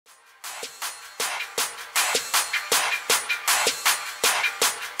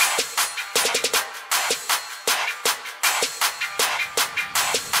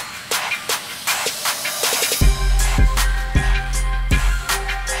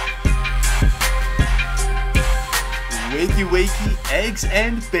Wakey, wakey, eggs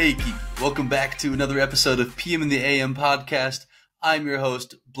and bakey. Welcome back to another episode of PM in the AM podcast. I'm your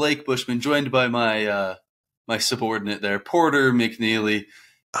host, Blake Bushman, joined by my subordinate there, Porter McNeely.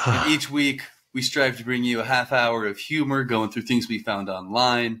 And each week, we strive to bring you a half hour of humor, going through things we found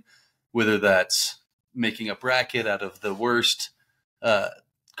online, whether that's making a bracket out of the worst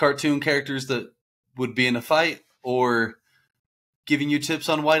cartoon characters that would be in a fight, or giving you tips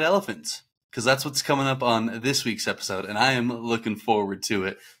on white elephants, because that's what's coming up on this week's episode, and I am looking forward to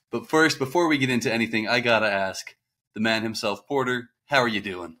it. But first, before we get into anything, I gotta ask the man himself, Porter, how are you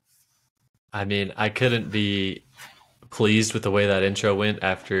doing? I mean, I couldn't be pleased with the way that intro went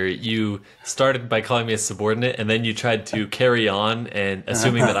after you started by calling me a subordinate, and then you tried to carry on and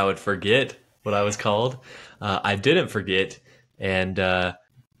assuming that I would forget what I was called. I didn't forget, and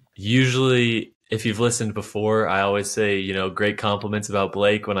usually, if you've listened before, I always say, great compliments about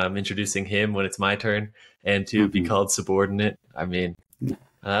Blake when I'm introducing him when it's my turn, and to be called subordinate. I mean,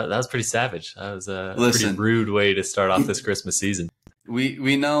 that was pretty savage. That was a pretty rude way to start off this Christmas season.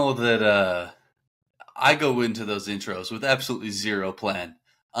 We know that I go into those intros with absolutely zero plan.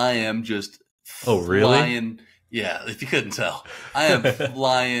 I am just flying. Yeah, if you couldn't tell, I am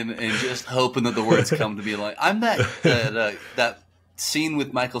flying and just hoping that the words come to me. Like I'm that scene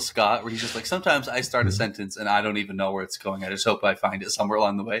with Michael Scott where he's just like, sometimes I start a sentence and I don't even know where it's going. I just hope I find it somewhere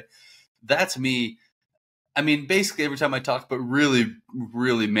along the way. That's me. I mean, basically every time I talk, but really,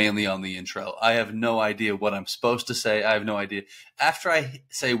 really mainly on the intro. I have no idea what I'm supposed to say. I have no idea. After I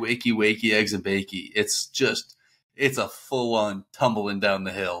say wakey, wakey, eggs and bakey, it's a full on tumbling down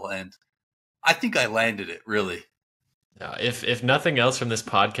the hill. And I think I landed it, really. If nothing else from this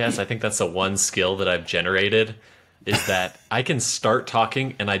podcast, I think that's the one skill that I've generated, is that I can start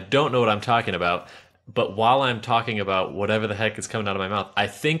talking and I don't know what I'm talking about, but while I'm talking about whatever the heck is coming out of my mouth, I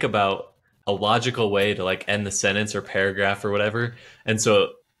think about a logical way to like end the sentence or paragraph or whatever. And so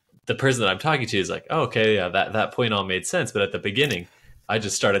the person that I'm talking to is like, oh, okay, yeah, that point all made sense. But at the beginning, I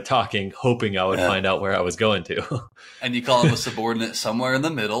just started talking, hoping I would find out where I was going to. And you call him a subordinate somewhere in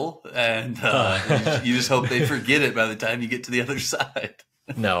the middle, and you just hope they forget it by the time you get to the other side.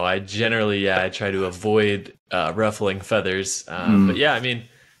 No, I generally, I try to avoid ruffling feathers. But yeah, I mean,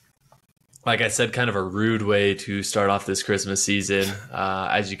 like I said, kind of a rude way to start off this Christmas season.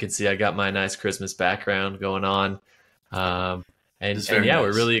 As you can see, I got my nice Christmas background going on. And yeah, nice.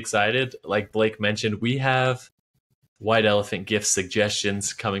 We're really excited. Like Blake mentioned, we have white elephant gift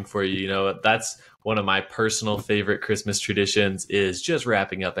suggestions coming for you. That's one of my personal favorite Christmas traditions, is just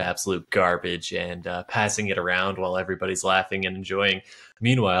wrapping up absolute garbage and passing it around while everybody's laughing and enjoying.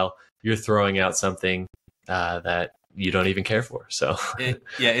 Meanwhile, you're throwing out something that you don't even care for. So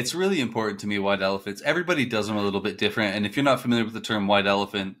it's really important to me, white elephants. Everybody does them a little bit different. And if you're not familiar with the term white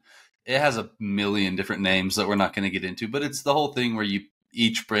elephant, it has a million different names that we're not going to get into. But it's the whole thing where you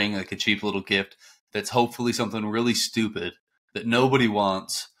each bring like a cheap little gift that's hopefully something really stupid that nobody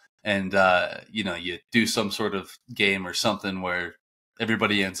wants. And, you do some sort of game or something where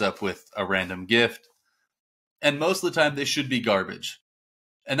everybody ends up with a random gift. And most of the time they should be garbage.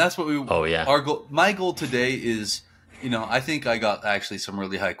 And that's what our goal. My goal today is, I think I got actually some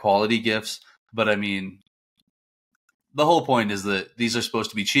really high quality gifts, but I mean, the whole point is that these are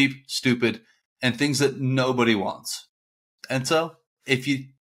supposed to be cheap, stupid, and things that nobody wants. And so if you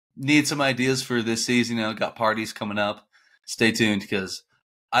need some ideas for this season, got parties coming up, stay tuned, because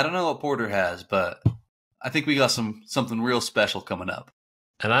I don't know what Porter has, but I think we got something real special coming up.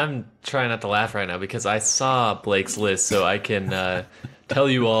 And I'm trying not to laugh right now because I saw Blake's list, so I can tell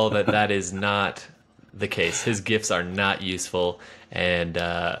you all that is not the case. His gifts are not useful and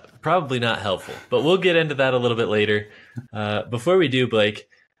probably not helpful. But we'll get into that a little bit later. Before we do, Blake,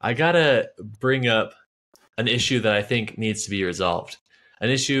 I gotta bring up an issue that I think needs to be resolved. An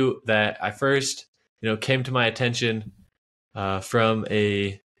issue that I first, came to my attention from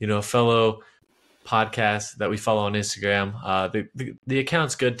a fellow podcast that we follow on Instagram. The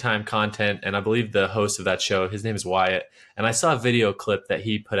account's Good Time Content, and I believe the host of that show, his name is Wyatt. And I saw a video clip that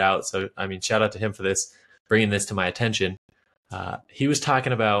he put out. So, I mean, shout out to him for bringing this to my attention. He was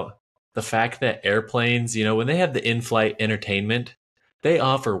talking about the fact that airplanes, when they have the in-flight entertainment, they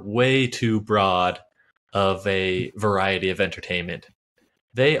offer way too broad of a variety of entertainment.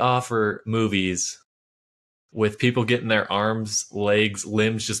 They offer movies with people getting their arms, legs,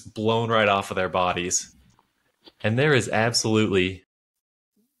 limbs just blown right off of their bodies. And there is absolutely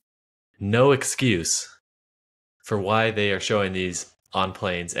no excuse for why they are showing these on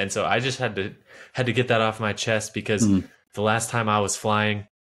planes. And so I just had to get that off my chest because the last time I was flying,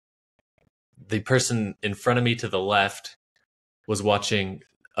 the person in front of me to the left was watching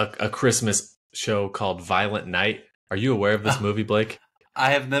a Christmas show called Violent Night Are you aware of this movie, Blake?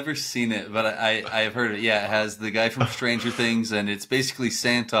 I have never seen it, but I have heard it. Yeah, it has the guy from Stranger Things, and it's basically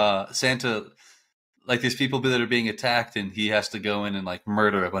Santa, like there's people that are being attacked, and he has to go in and like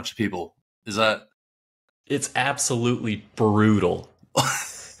murder a bunch of people. Is that? It's absolutely brutal.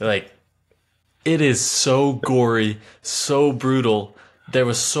 Like, it is so gory, so brutal. There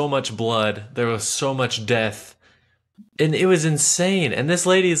was so much blood. There was so much death. And it was insane. And this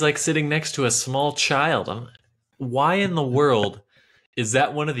lady is like sitting next to a small child. Why in the world is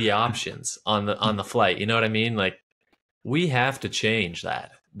that one of the options on the flight? You know what I mean? Like, we have to change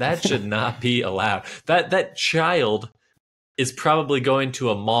that. That should not be allowed. That child is probably going to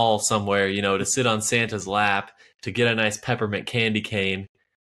a mall somewhere, you know, to sit on Santa's lap to get a nice peppermint candy cane,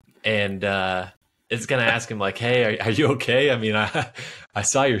 and it's gonna ask him like, "Hey, are you okay? I mean, I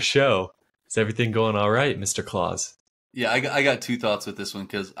saw your show. Is everything going all right, Mr. Claus?" Yeah, I got two thoughts with this one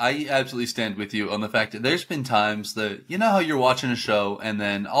because I absolutely stand with you on the fact that there's been times that you know how you're watching a show and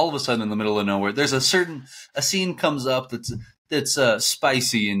then all of a sudden in the middle of nowhere there's a scene comes up that's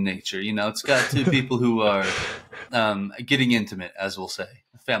spicy in nature. You know, it's got two people who are getting intimate, as we'll say,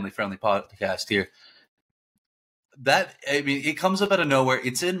 family friendly podcast here. That I mean, it comes up out of nowhere.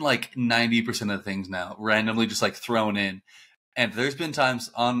 It's in like 90% of things now, randomly just like thrown in. And there's been times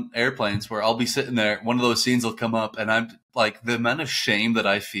on airplanes where I'll be sitting there, one of those scenes will come up, and I'm like, the amount of shame that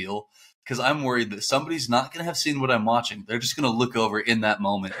I feel because I'm worried that somebody's not going to have seen what I'm watching. They're just going to look over in that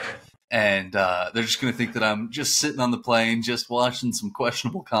moment, and they're just going to think that I'm just sitting on the plane, just watching some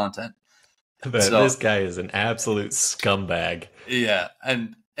questionable content. But So, this guy is an absolute scumbag. yeah,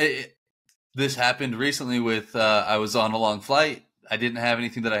 and this happened recently with I was on a long flight. I didn't have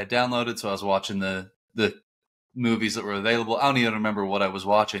anything that I had downloaded, so I was watching the movies that were available. I don't even remember what I was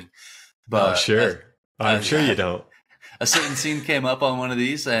watching. But sure. I'm sure you don't. A certain scene came up on one of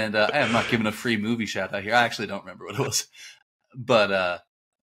these, and I'm not giving a free movie shout out here. I actually don't remember what it was. But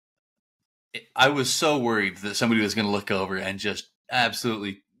I was so worried that somebody was going to look over and just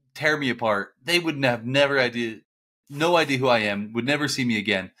absolutely tear me apart. They would have no idea who I am, would never see me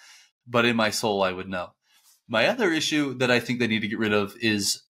again. But in my soul, I would know. My other issue that I think they need to get rid of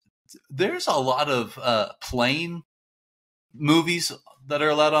is there's a lot of plane movies that are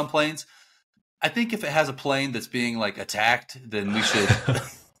allowed on planes. I think if it has a plane that's being like attacked, then we should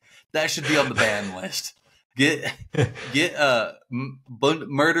that should be on the ban list. Get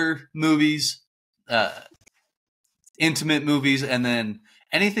murder movies, intimate movies, and then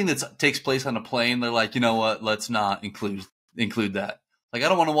anything that takes place on a plane. They're like, you know what? Let's not include that. Like, I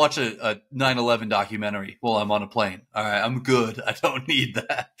don't want to watch a 9/11 documentary while I'm on a plane. All right, I'm good. I don't need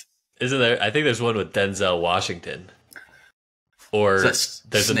that. Isn't there? I think there's one with Denzel Washington. Or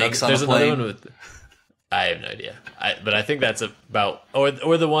there's another one with. I have no idea. But I think that's about or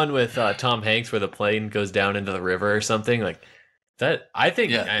the one with Tom Hanks where the plane goes down into the river or something like that. I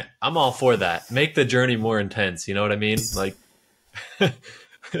think I'm all for that. Make the journey more intense. You know what I mean? Like,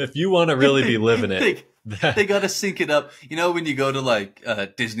 if you want to really be living it. They got to sync it up. You know, when you go to like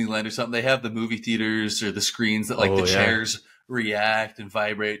Disneyland or something, they have the movie theaters or the screens that like chairs react and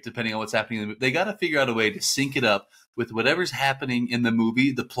vibrate depending on what's happening in the movie. They got to figure out a way to sync it up with whatever's happening in the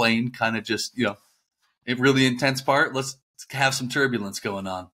movie. The plane kind of just, you know, a really intense part. Let's have some turbulence going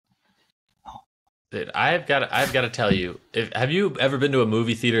on. Dude, I've got to tell you, have you ever been to a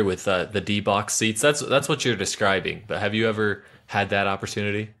movie theater with the D-box seats? That's what you're describing. But have you ever had that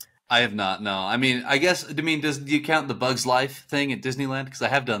opportunity? I have not. No, I mean, do you count the Bugs Life thing at Disneyland? Because I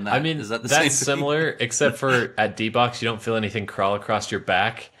have done that. I mean, is that that's similar, except for at D-box, you don't feel anything crawl across your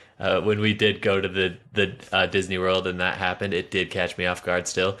back. When we did go to the Disney World and that happened, it did catch me off guard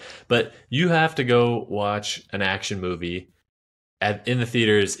still. But you have to go watch an action movie in the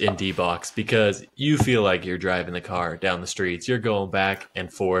theaters in D-box because you feel like you're driving the car down the streets. You're going back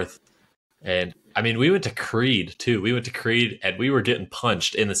and forth, and I mean, we went to Creed, too. We went to Creed, and we were getting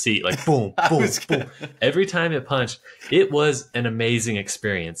punched in the seat. Like, boom, boom, boom. Every time it punched, it was an amazing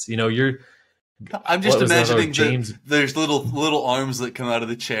experience. You know, I'm just imagining there's little arms that come out of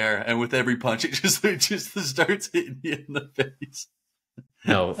the chair, and with every punch, it just starts hitting you in the face.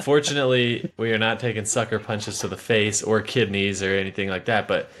 No, fortunately, we are not taking sucker punches to the face or kidneys or anything like that,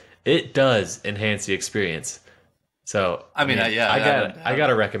 but it does enhance the experience. So I mean, I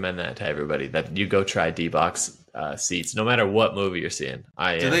gotta recommend that to everybody that you go try D-box seats, no matter what movie you're seeing.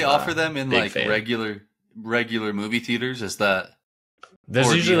 Do they offer them in like regular movie theaters? Is that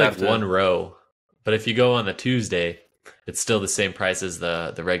there's usually like one row, but if you go on the Tuesday, it's still the same price as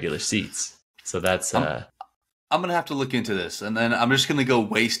the regular seats. So that's I'm gonna have to look into this, and then I'm just gonna go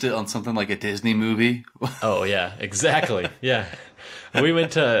waste it on something like a Disney movie. Oh yeah, exactly. Yeah, we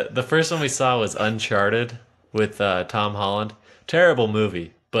went to the first one we saw was Uncharted. with Tom Holland. Terrible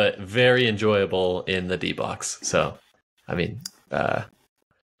movie, but very enjoyable in the D box. So, I mean, 10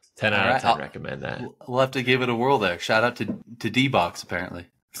 All out of right, 10 recommend that. we'll have to give it a whirl there. Shout out to D Box apparently.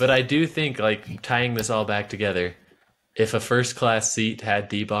 But I do think, like, tying this all back together, if a first class seat had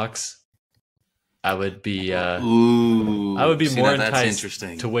D box, I would be Ooh, I would be see, more now that's enticed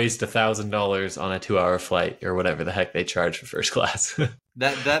interesting. to waste $1,000 on a 2-hour flight or whatever the heck they charge for first class.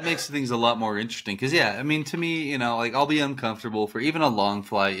 That makes things a lot more interesting because yeah, I mean to me, like I'll be uncomfortable for even a long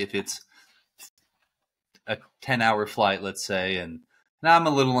flight if it's a 10-hour flight, let's say, and now I'm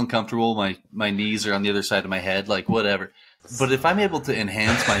a little uncomfortable. My knees are on the other side of my head, like whatever. But if I'm able to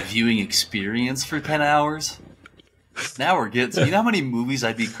enhance my viewing experience for 10 hours, now we're getting. You know how many movies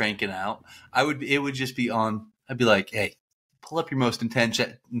I'd be cranking out? It would just be on. I'd be like, hey, pull up your most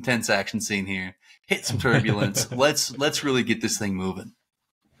intense action scene here. Hit some turbulence. Let's really get this thing moving.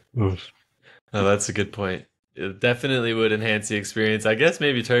 Oof. Oh, that's a good point. It definitely would enhance the experience. I guess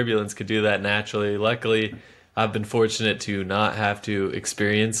maybe turbulence could do that naturally. Luckily, I've been fortunate to not have to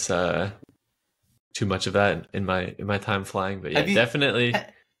experience too much of that in my time flying. But yeah, definitely.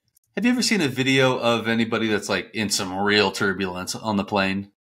 Have you ever seen a video of anybody that's like in some real turbulence on the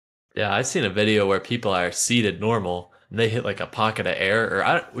plane? Yeah, I've seen a video where people are seated normal and they hit like a pocket of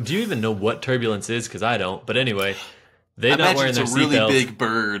air. Do you even know what turbulence is? Because I don't. But anyway, they're not wearing their seatbelt. It's a really big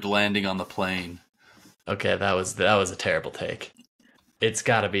bird landing on the plane. Okay, that was a terrible take. It's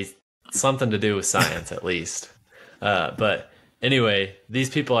got to be something to do with science, at least. But anyway, these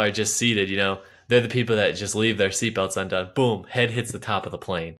people are just seated. They're the people that just leave their seatbelts undone. Boom, head hits the top of the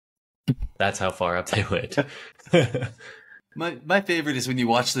plane. That's how far up they went. My favorite is when you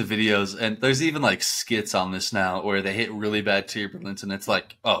watch the videos, and there's even like skits on this now where they hit really bad turbulence, and it's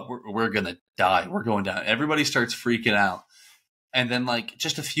like, oh, we're gonna die, we're going down. Everybody starts freaking out, and then like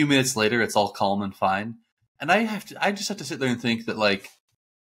just a few minutes later, it's all calm and fine. And I just have to sit there and think that like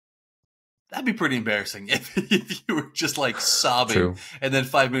that'd be pretty embarrassing if you were just like sobbing, True. And then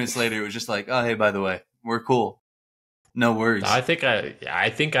 5 minutes later it was just like, oh hey, by the way, we're cool. No worries. I think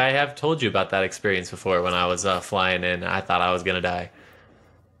I have told you about that experience before when I was flying in. I thought I was gonna die.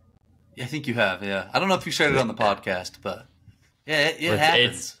 Yeah, I think you have. Yeah, I don't know if you shared it on the podcast, but yeah, it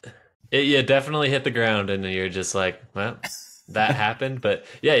happens. It definitely hit the ground, and you're just like, well, that happened. But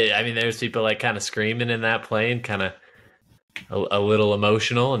yeah, I mean, there's people like kind of screaming in that plane, kind of a little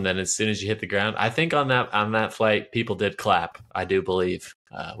emotional, and then as soon as you hit the ground, I think on that flight, people did clap. I do believe,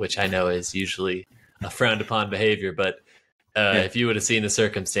 which I know is usually a frowned upon behavior, but if you would have seen the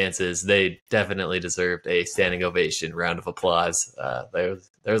circumstances, they definitely deserved a standing ovation, round of applause. There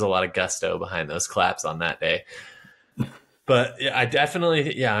was a lot of gusto behind those claps on that day. But yeah,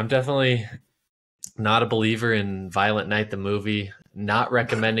 I'm definitely not a believer in Violent Night the movie. Not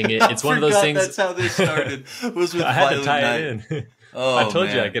recommending it. It's one of those things. That's how this started. Was with I had Violent to tie Night. it in. Oh, I told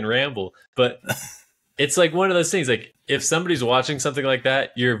man. you I can ramble, but it's like one of those things. Like if somebody's watching something like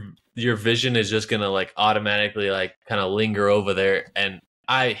that, your vision is just gonna like automatically like kind of linger over there, and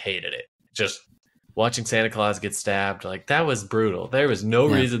I hated it. Just watching Santa Claus get stabbed, like that was brutal. There was no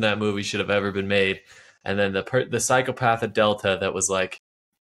reason that movie should have ever been made. And then the psychopath at Delta that was like,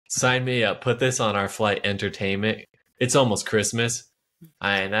 sign me up, put this on our flight entertainment. It's almost Christmas.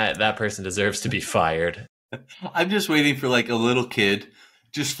 And that person deserves to be fired. I'm just waiting for like a little kid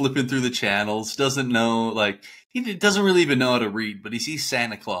just flipping through the channels, doesn't know, like he doesn't really even know how to read, but he sees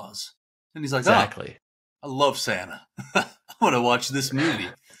Santa Claus and he's like, exactly. Oh, I love Santa. I want to watch this movie.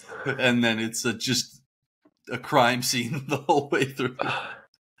 And then it's just a crime scene the whole way through.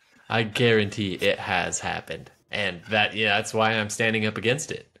 I guarantee it has happened. And that's why I'm standing up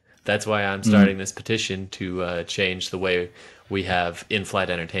against it. That's why I'm starting this petition to change the way we have in-flight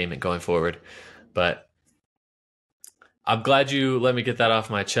entertainment going forward. But I'm glad you let me get that off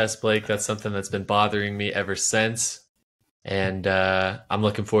my chest, Blake. That's something that's been bothering me ever since. And I'm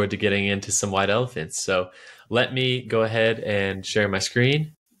looking forward to getting into some white elephants. So let me go ahead and share my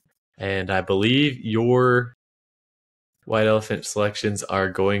screen. And I believe your white elephant selections are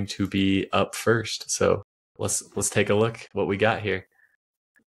going to be up first. So let's take a look what we got here.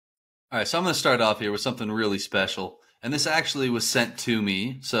 All right, so I'm going to start off here with something really special. And this actually was sent to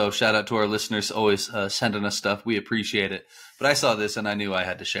me, so shout out to our listeners always sending us stuff. We appreciate it. But I saw this and I knew I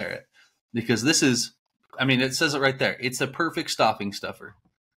had to share it. Because this is, I mean, it says it right there. It's a perfect stocking stuffer.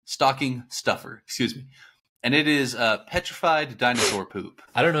 And it is petrified dinosaur poop.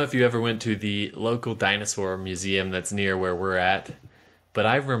 I don't know if you ever went to the local dinosaur museum that's near where we're at, but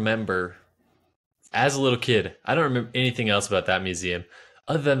I remember as a little kid, I don't remember anything else about that museum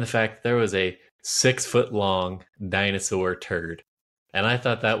other than the fact that there was a 6-foot long dinosaur turd And I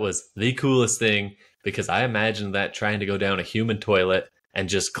thought that was the coolest thing because I imagined that trying to go down a human toilet and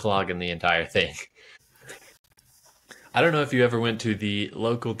just clogging the entire thing. I don't know if you ever went to the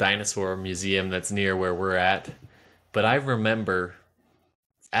local dinosaur museum that's near where we're at, but I remember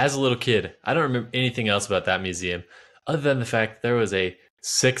as a little kid, I don't remember anything else about that museum other than the fact that there was a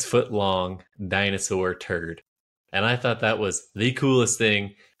 6 foot long dinosaur turd. And I thought that was the coolest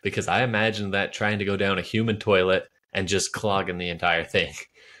thing because I imagined that trying to go down a human toilet and just clogging the entire thing.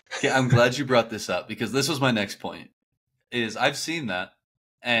 Yeah, I'm glad you brought this up because this was my next point. Is I've seen that,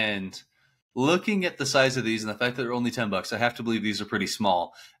 and looking at the size of these and the fact that they're only $10, I have to believe these are pretty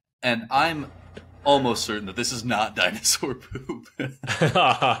small. And I'm almost certain that this is not dinosaur poop.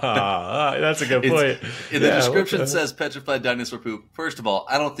 That's a good point. The description says petrified dinosaur poop. First of all,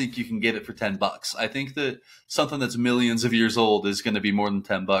 I don't think you can get it for $10. I think that something that's millions of years old is going to be more than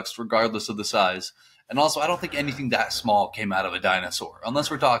 $10, regardless of the size. And also, I don't think anything that small came out of a dinosaur, unless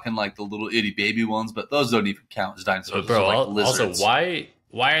we're talking like the little itty baby ones. But those don't even count as dinosaurs. Bro, like lizards. Also,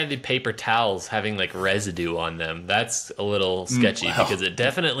 why are the paper towels having like residue on them? That's a little sketchy because it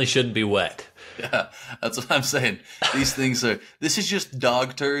definitely shouldn't be wet. Yeah, that's what I'm saying. These things are. This is just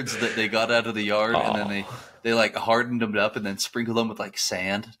dog turds that they got out of the yard, and then they like hardened them up and then sprinkled them with like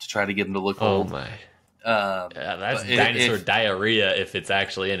sand to try to get them to look old. Oh my! Yeah, that's dinosaur diarrhea if it's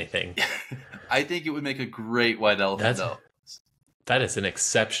actually anything. I think it would make a great white elephant, though. That is an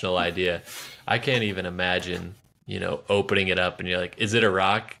exceptional idea. I can't even imagine, opening it up and you're like, is it a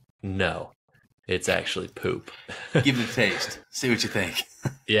rock? No, it's actually poop. Give it a taste. See what you think.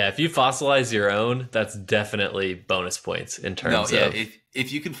 Yeah, if you fossilize your own, that's definitely bonus points in terms of...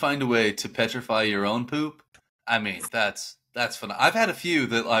 If you can find a way to petrify your own poop, I mean, that's fun. I've had a few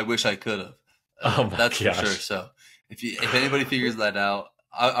that I wish I could have. Oh my That's gosh. for sure. So if anybody figures that out,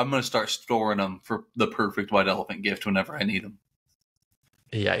 I'm going to start storing them for the perfect white elephant gift whenever I need them.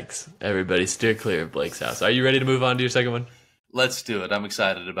 Yikes. Everybody steer clear of Blake's house. Are you ready to move on to your second one? Let's do it. I'm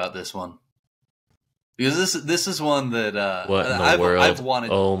excited about this one. Because this is one that what in the world?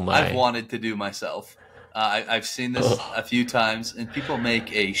 I've wanted to do myself. I've seen this a few times, and people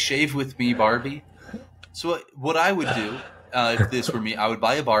make a shave with me Barbie. So what I would do if this were me, I would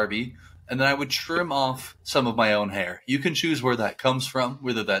buy a Barbie, and then I would trim off some of my own hair. You can choose where that comes from,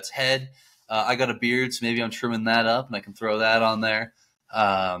 whether that's head. I got a beard, so maybe I'm trimming that up, and I can throw that on there.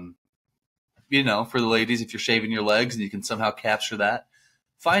 For the ladies, if you're shaving your legs and you can somehow capture that,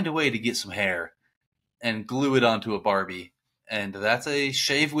 find a way to get some hair and glue it onto a Barbie. And that's a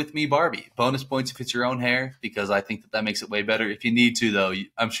shave with me Barbie. Bonus points if it's your own hair, because I think that makes it way better. If you need to, though,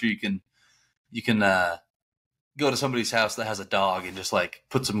 I'm sure you can go to somebody's house that has a dog and just like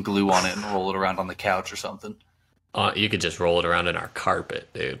put some glue on it and roll it around on the couch or something. You could just roll it around in our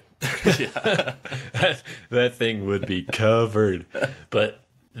carpet, dude. Yeah. that thing would be covered. But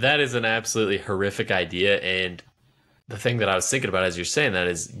that is an absolutely horrific idea. And the thing that I was thinking about as you're saying that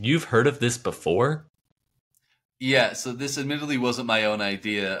is, you've heard of this before? Yeah, so this admittedly wasn't my own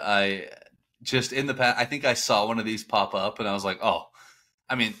idea. I just in the past, I think I saw one of these pop up and I was like, oh,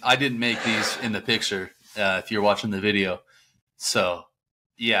 I mean, I didn't make these in the picture if you're watching the video. So,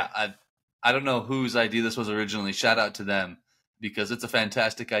 yeah, I don't know whose idea this was originally. Shout out to them because it's a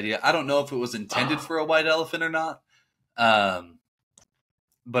fantastic idea. I don't know if it was intended for a white elephant or not.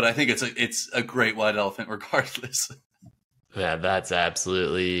 But I think it's a great white elephant regardless. Yeah, that's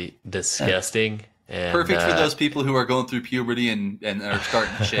absolutely disgusting. And, perfect for those people who are going through puberty and are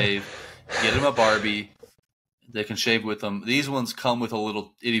starting to shave. Get them a Barbie. They can shave with them. These ones come with a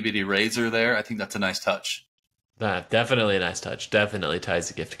little itty-bitty razor there. I think that's a nice touch. Definitely a nice touch. Definitely ties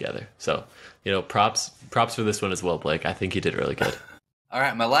the gift together. So, props for this one as well, Blake. I think you did really good. All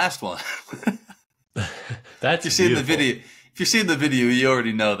right, my last one. That's if you're seeing the video, you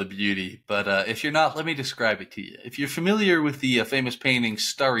already know the beauty. But if you're not, let me describe it to you. If you're familiar with the famous painting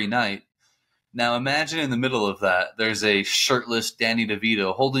Starry Night, now imagine in the middle of that, there's a shirtless Danny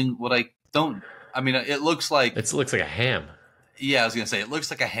DeVito holding what it looks like... It looks like a ham. Yeah, I was going to say, it looks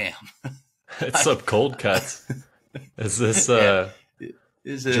like a ham. It's some cold cuts. Is this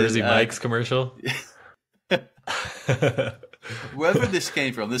Jersey Mike's commercial? Wherever this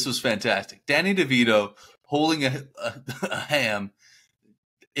came from, this was fantastic. Danny DeVito holding a ham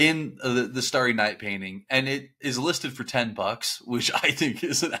in the Starry Night painting, and it is listed for $10, which I think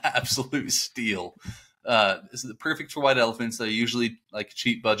is an absolute steal. This is perfect for white elephants. They're usually like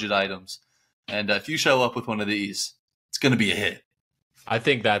cheap budget items, and if you show up with one of these, it's going to be a hit. I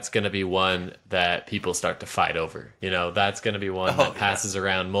think that's going to be one that people start to fight over. That's going to be one that passes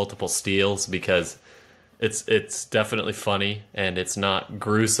around multiple steals because it's definitely funny and it's not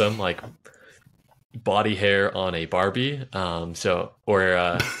gruesome. Like body hair on a Barbie. Or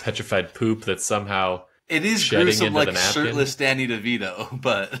petrified poop that's somehow It is shedding gruesome, into the like napkin. shirtless Danny DeVito,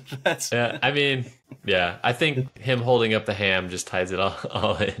 but that's Yeah, I mean, yeah, I think him holding up the ham just ties it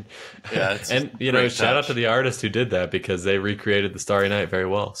all in. yeah, it's a And great shout out to touch. the artist who did that because they recreated the Starry Night very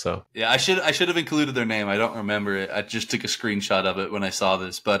well. So Yeah, I should have included their name. I don't remember it. I just took a screenshot of it when I saw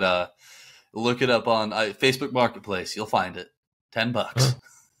this, but look it up on Facebook Marketplace. You'll find it. $10.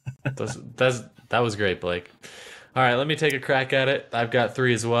 that was great, Blake. All right, let me take a crack at it. I've got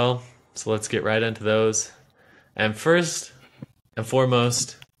three as well, so let's get right into those. And first and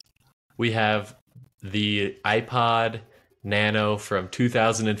foremost, we have the iPod Nano from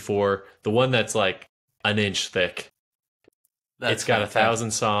 2004, the one that's like an inch thick. That's It's got fantastic.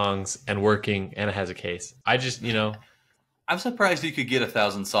 1,000 songs and working, and it has a case. I just, I'm surprised you could get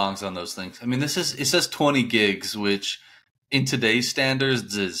 1,000 songs on those things. I mean, it says 20 gigs, which in today's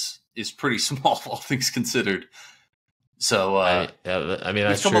standards is pretty small, all things considered. So I mean, we've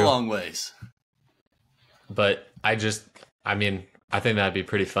that's come a true. long ways. But I mean, I think that'd be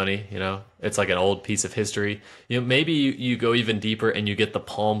pretty funny. It's like an old piece of history. Maybe you go even deeper and you get the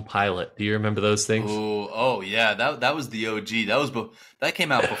Palm Pilot. Do you remember those things? Oh yeah, that was the OG. That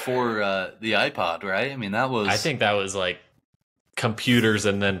came out before the iPod, right? I mean, that was I think that was like computers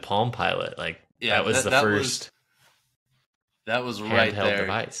and then Palm Pilot. Like yeah, that was the that first was right handheld there.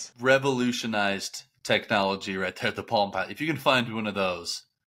 device. Revolutionized technology right there at the Palm Pilot. If you can find one of those,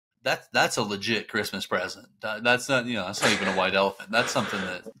 that's a legit Christmas present. That's not that's not even a white elephant. That's something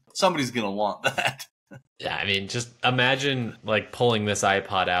that somebody's gonna want. That. Yeah, I mean, just imagine like pulling this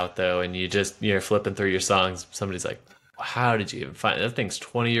iPod out though, and you're flipping through your songs. Somebody's like, "How did you even find it? That thing's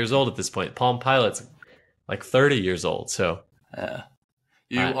 20 years old at this point." Palm Pilot's like 30 years old. So Yeah.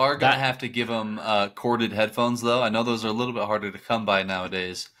 You are going to have to give them corded headphones, though. I know those are a little bit harder to come by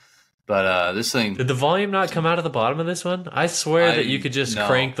nowadays. But this thing... did the volume not come out of the bottom of this one? I swear that you could just no.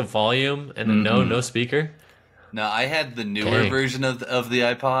 crank the volume and no speaker. No, I had the newer version of the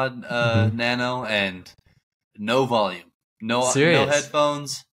iPod Nano, and no volume. No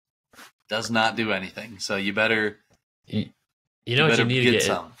headphones. Does not do anything. So you better... You know what you need to get?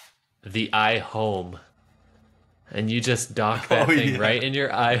 Some. The iHome. And you just dock that thing right in your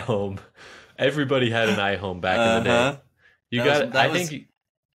iHome. Everybody had an iHome back in the day.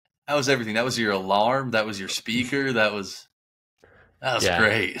 That was everything. That was your alarm. That was your speaker. That was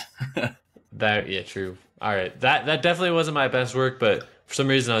great. True. All right. That definitely wasn't my best work, but for some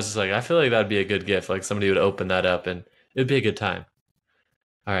reason I was just like, I feel like that'd be a good gift. Like somebody would open that up and it'd be a good time.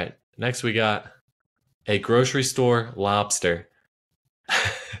 All right. Next we got a grocery store lobster.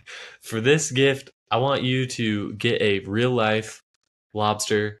 For this gift, I want you to get a real life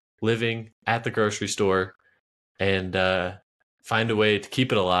lobster living at the grocery store and find a way to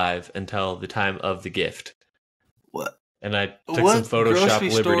keep it alive until the time of the gift. What? And I took some Photoshop grocery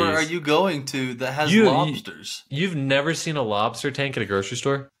liberties. Store are you going to that has lobsters? You've never seen a lobster tank at a grocery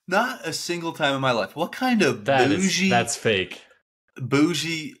store? Not a single time in my life. What kind of that's fake.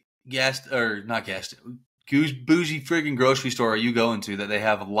 Bougie bougie friggin' grocery store are you going to that they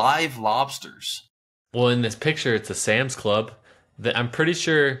have live lobsters? Well, in this picture, it's a Sam's Club. I'm pretty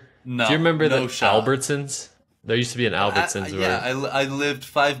sure. No, do you remember the shot. Albertsons? There used to be an Albertsons. I lived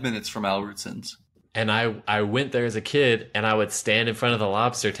 5 minutes from Albertsons. And I went there as a kid, and I would stand in front of the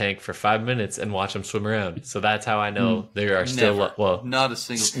lobster tank for 5 minutes and watch them swim around. So that's how I know there are still not a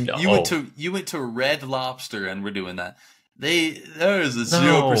single. No. You went to Red Lobster, and we're doing that. There is a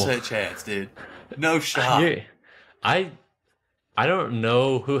 0% chance, dude. No shot. I don't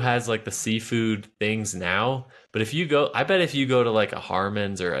know who has like the seafood things now, but I bet if you go to like a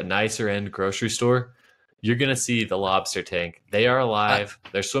Harmon's or a nicer end grocery store, you're going to see the lobster tank. They are alive.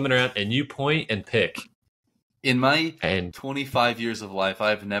 They're swimming around and you point and pick. In my 25 years of life,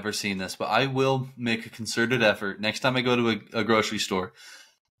 I've never seen this, but I will make a concerted effort next time I go to a grocery store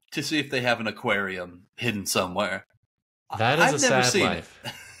to see if they have an aquarium hidden somewhere. That is a sad life.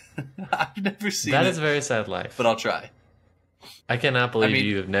 I've never seen it. That is a very sad life. But I'll try. I cannot believe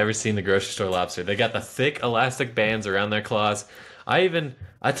you have never seen the grocery store lobster. They got the thick elastic bands around their claws. I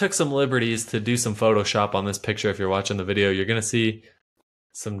took some liberties to do some Photoshop on this picture. If you're watching the video, you're going to see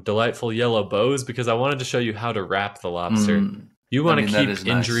some delightful yellow bows because I wanted to show you how to wrap the lobster. You want to keep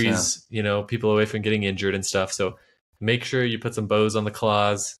injuries, people away from getting injured and stuff. So make sure you put some bows on the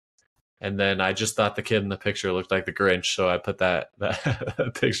claws. And then I just thought the kid in the picture looked like the Grinch, so I put that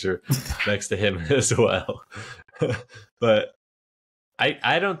picture next to him as well. But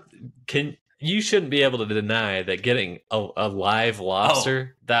you shouldn't be able to deny that getting a live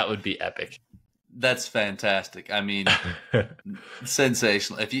lobster, that would be epic. That's fantastic. I mean,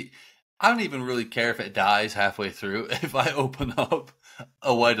 sensational. I don't even really care if it dies halfway through. If I open up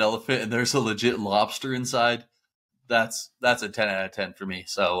a white elephant and there's a legit lobster inside, that's a 10 out of 10 for me.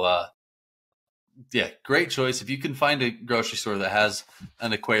 So yeah, great choice. If you can find a grocery store that has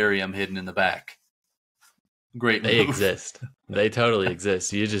an aquarium hidden in the back, great move. They exist. They totally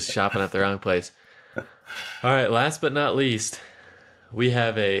exist. You're just shopping at the wrong place. All right, last but not least, we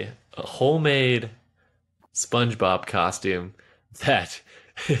have a homemade SpongeBob costume that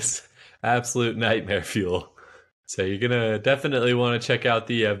is absolute nightmare fuel. So you're gonna definitely want to check out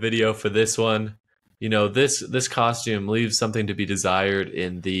the video for this one. You know, this costume leaves something to be desired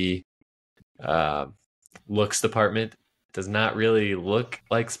in the looks department. Does not really look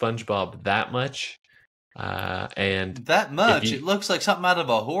like SpongeBob that much. And that much, it looks like something out of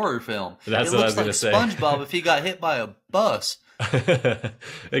a horror film. That's what I was going to say. SpongeBob if he got hit by a bus.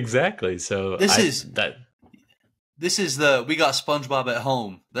 Exactly. So this is the we got SpongeBob at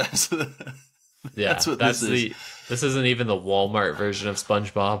home. That's what this is. This isn't even the Walmart version of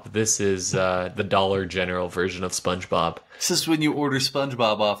SpongeBob. This is the Dollar General version of SpongeBob. This is when you order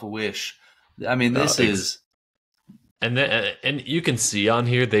SpongeBob off of Wish. I mean, this is. And you can see on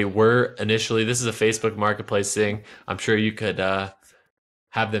here they were initially. This is a Facebook Marketplace thing. I'm sure you could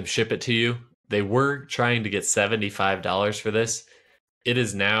have them ship it to you. They were trying to get $75 for this. It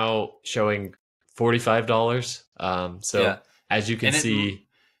is now showing $45. As you can see,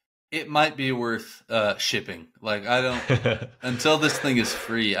 it might be worth shipping. Like I don't until this thing is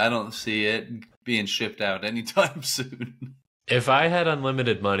free. I don't see it being shipped out anytime soon. If I had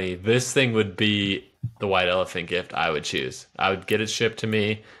unlimited money, this thing would be the white elephant gift I would choose. I would get it shipped to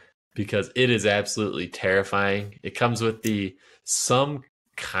me because it is absolutely terrifying. It comes with some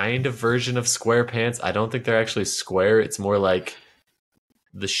kind of version of square pants. I don't think they're actually square. It's more like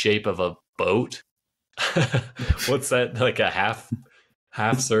the shape of a boat. What's that? Like a half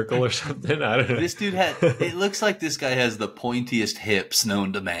circle or something? I don't know. This dude it looks like this guy has the pointiest hips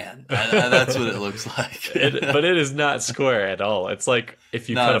known to man. That's what it looks like. But it is not square at all. It's like if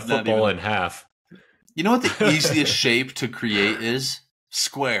you cut a football in half. You know what the easiest shape to create is?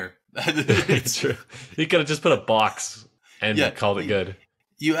 Square. It's true. You could have just put a box and called it good.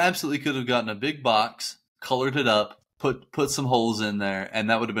 You absolutely could have gotten a big box, colored it up, put some holes in there, and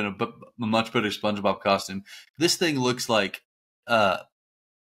that would have been a much better SpongeBob costume. This thing looks like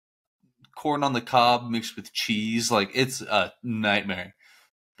corn on the cob mixed with cheese. Like it's a nightmare.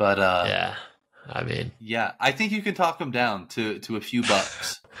 But I think you can talk them down to a few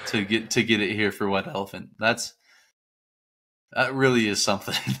bucks to get it here for White Elephant. That really is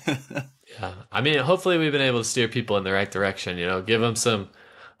something. Yeah, I mean, hopefully we've been able to steer people in the right direction. You know, give them some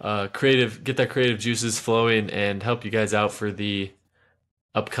get their creative juices flowing, and help you guys out for the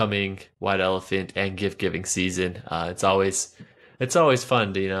upcoming White Elephant and gift giving season. It's always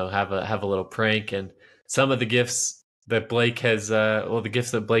fun to have a little prank, and some of the gifts that Blake has the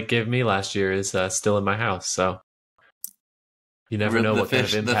gifts that Blake gave me last year is still in my house. So you never know what kind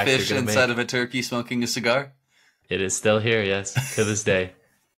of impact the fish you're going to make. Inside of a turkey smoking a cigar. It is still here, yes, to this day.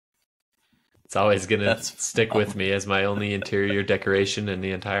 It's always going to stick with me as my only interior decoration in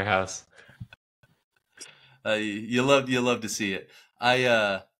the entire house. You love to see it.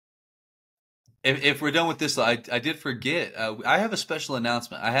 If we're done with this, I did forget. I have a special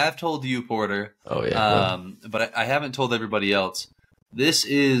announcement. I have told you, Porter. Oh yeah. But I haven't told everybody else. This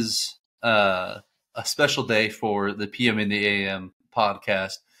is a special day for the PM in the AM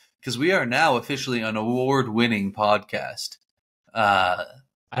podcast because we are now officially an award-winning podcast.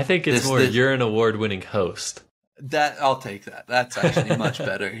 I think it's you're an award-winning host. That I'll take that. That's actually much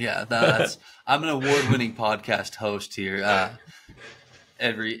better. Yeah, I'm an award-winning podcast host here.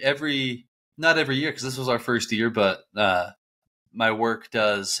 Not every year because this was our first year, but my work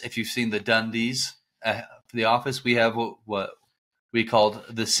does. If you've seen the Dundies for The Office, we have what we called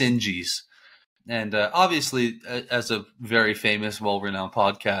the Singies, and obviously, as a very famous, well-renowned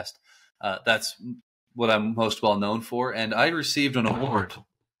podcast, that's what I'm most well known for. And I received an award,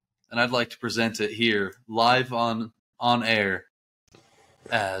 and I'd like to present it here live on air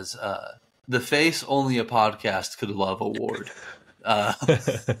as the Face Only a Podcast Could Love Award.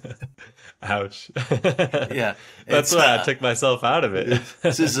 Ouch. Yeah, that's why I took myself out of it.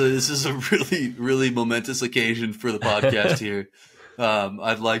 This is a really, really momentous occasion for the podcast here.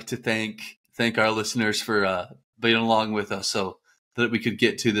 I'd like to thank our listeners for being along with us so that we could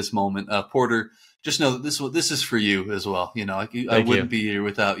get to this moment. Porter, just know that this is for you as well. You know, I wouldn't be here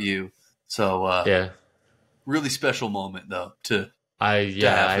without you. So really special moment though to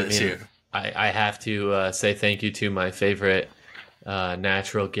have this here. I have to say thank you to my favorite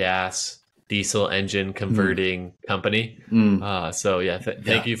natural gas diesel engine converting company. So yeah,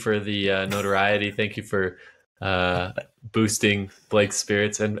 thank you for the notoriety. Thank you for boosting Blake's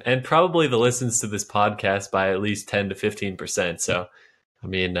spirits and probably the listens to this podcast by at least 10 to 15%. So, I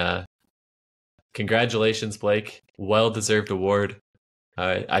mean, congratulations, Blake. Well-deserved award.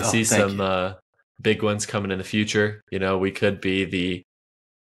 I see some big ones coming in the future. You know, we could be the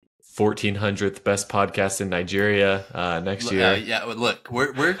 1400th best podcast in Nigeria next year. Yeah, look,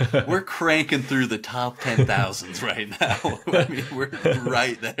 we're cranking through the top 10,000s right now. I mean, we're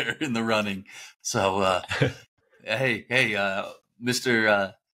right there in the running. So, hey,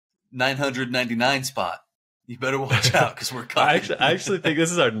 Mr. 999 spot, you better watch out because we're coming. I actually think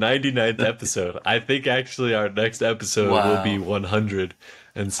this is our 99th episode. I think actually our next episode will be 100.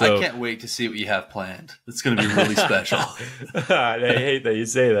 And so I can't wait to see what you have planned. It's going to be really special. I hate that you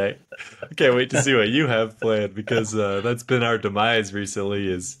say that. I can't wait to see what you have planned because that's been our demise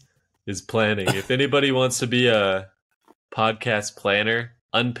recently is planning. If anybody wants to be a podcast planner,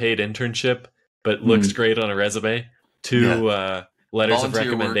 unpaid internship, but looks great on a resume, letters Volunteer of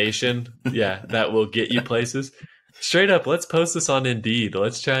recommendation, that will get you places. Straight up, let's post this on Indeed.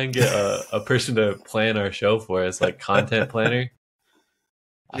 Let's try and get a person to plan our show for us, like content planner.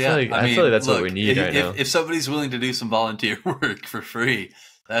 I feel like that's what we need right now. If somebody's willing to do some volunteer work for free,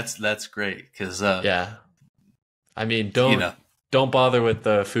 that's great. Because I mean, don't bother with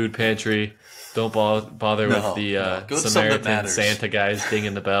the food pantry. Don't bother with the Samaritan Santa guys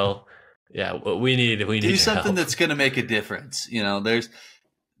dinging the bell. Yeah, we need do something help. That's going to make a difference. You know,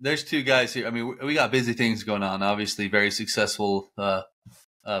 there's two guys here. I mean, we got busy things going on. Obviously, very successful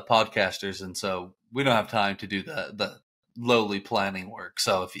podcasters, and so we don't have time to do the lowly planning work.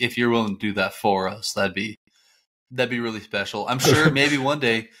 So if you're willing to do that for us, that'd be really special. I'm sure maybe one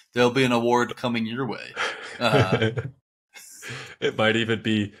day there'll be an award coming your way. It might even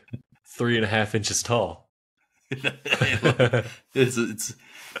be 3.5 inches tall.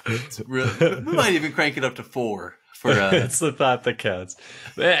 It's really, we might even crank it up to 4 for it's the thought that counts.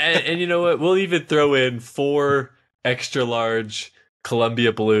 And you know what? We'll even throw in 4 extra large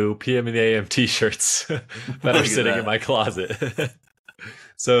Columbia Blue PM and AM t-shirts that are sitting in my closet.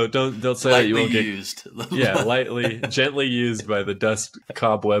 So don't say that you won't get used. gently used by the dust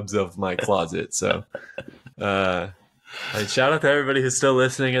cobwebs of my closet. So shout out to everybody who's still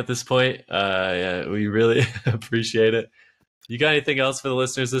listening at this point. We really appreciate it. You got anything else for the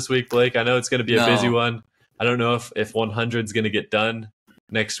listeners this week, Blake? I know it's going to be a busy one. I don't know if 100 is going to get done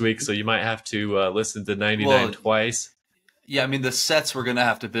next week, so you might have to listen to 99 twice. Yeah, I mean, the sets we're going to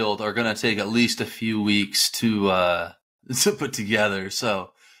have to build are going to take at least a few weeks to put together.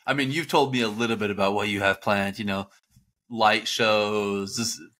 So, I mean, you've told me a little bit about what you have planned, you know, light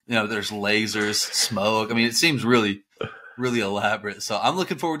shows, there's lasers, smoke. I mean, it seems really, really elaborate. So I'm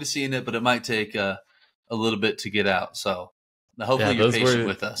looking forward to seeing it, but it might take a little bit to get out. So hopefully you're patient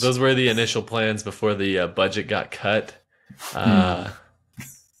with us. Those were the initial plans before the budget got cut. Now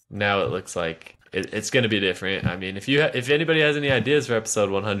it looks like it's going to be different. I mean, if anybody has any ideas for episode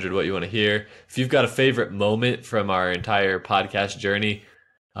 100, what you want to hear, if you've got a favorite moment from our entire podcast journey,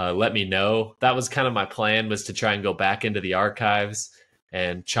 let me know. That was kind of my plan, was to try and go back into the archives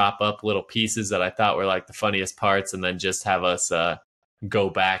and chop up little pieces that I thought were like the funniest parts, and then just have us go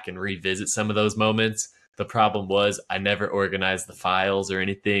back and revisit some of those moments. The problem was I never organized the files or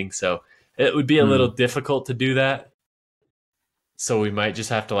anything, so it would be a little difficult to do that. So we might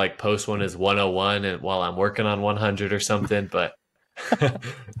just have to like post one as 101 and while I'm working on 100 or something. But our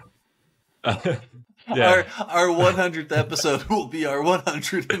 100th episode will be our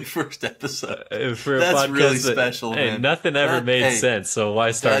 101st episode. That's really special, man. Nothing ever made sense, so why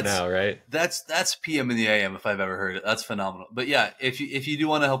start now, right? That's PM in the AM if I've ever heard it. That's phenomenal. But yeah, if you do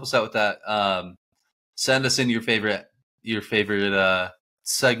want to help us out with that, send us in your favorite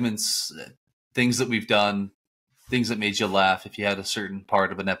segments, things that we've done, things that made you laugh if you had a certain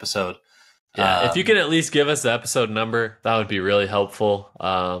part of an episode. Yeah, if you can at least give us the episode number, that would be really helpful.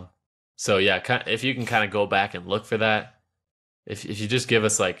 So yeah, if you can kind of go back and look for that. If you just give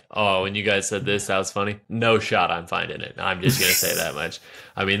us like, oh, when you guys said this, that was funny. No shot I'm finding it. I'm just going to say that much.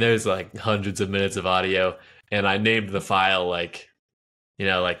 I mean, there's like hundreds of minutes of audio, and I named the file like,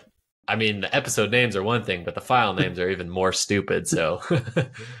 I mean, the episode names are one thing, but the file names are even more stupid. So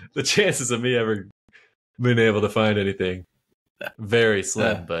the chances of me ever being able to find anything, very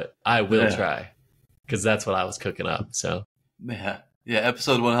slim, but I will try, because that's what I was cooking up. So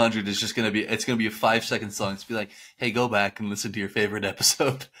episode 100 is just going to be a 5-second song. It's be like, hey, go back and listen to your favorite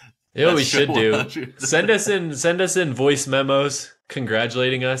episode. You know what we should do? Send us in voice memos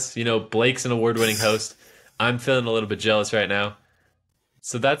congratulating us. Blake's an award-winning host. I'm feeling a little bit jealous right now.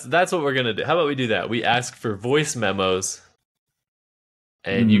 So that's what we're gonna do. How about we do that? We ask for voice memos,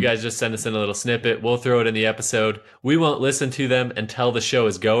 and you guys just send us in a little snippet. We'll throw it in the episode. We won't listen to them until the show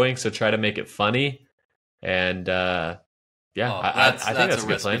is going, so try to make it funny. And I think that's a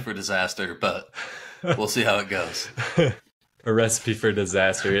recipe plan for disaster, but we'll see how it goes. A recipe for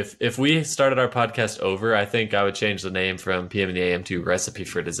disaster. If we started our podcast over, I think I would change the name from PM in the AM to Recipe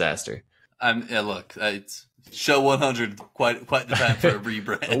for Disaster. Look, it's show 100. Quite the time for a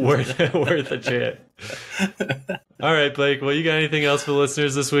rebrand. worth a chant. All right, Blake. Well, you got anything else for the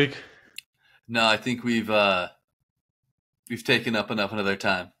listeners this week? No, I think we've taken up enough of their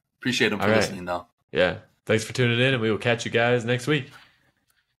time. Appreciate them for listening, though. Yeah. Thanks for tuning in, and we will catch you guys next week.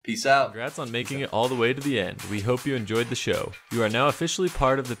 Peace out. Congrats on making it all the way to the end. We hope you enjoyed the show. You are now officially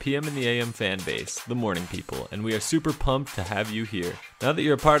part of the PM in the AM fan base, the morning people, and we are super pumped to have you here. Now that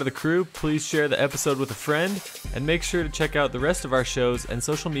you're a part of the crew, please share the episode with a friend, and make sure to check out the rest of our shows and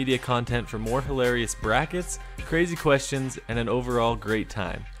social media content for more hilarious brackets, crazy questions, and an overall great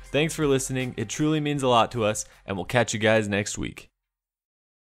time. Thanks for listening. It truly means a lot to us, and we'll catch you guys next week.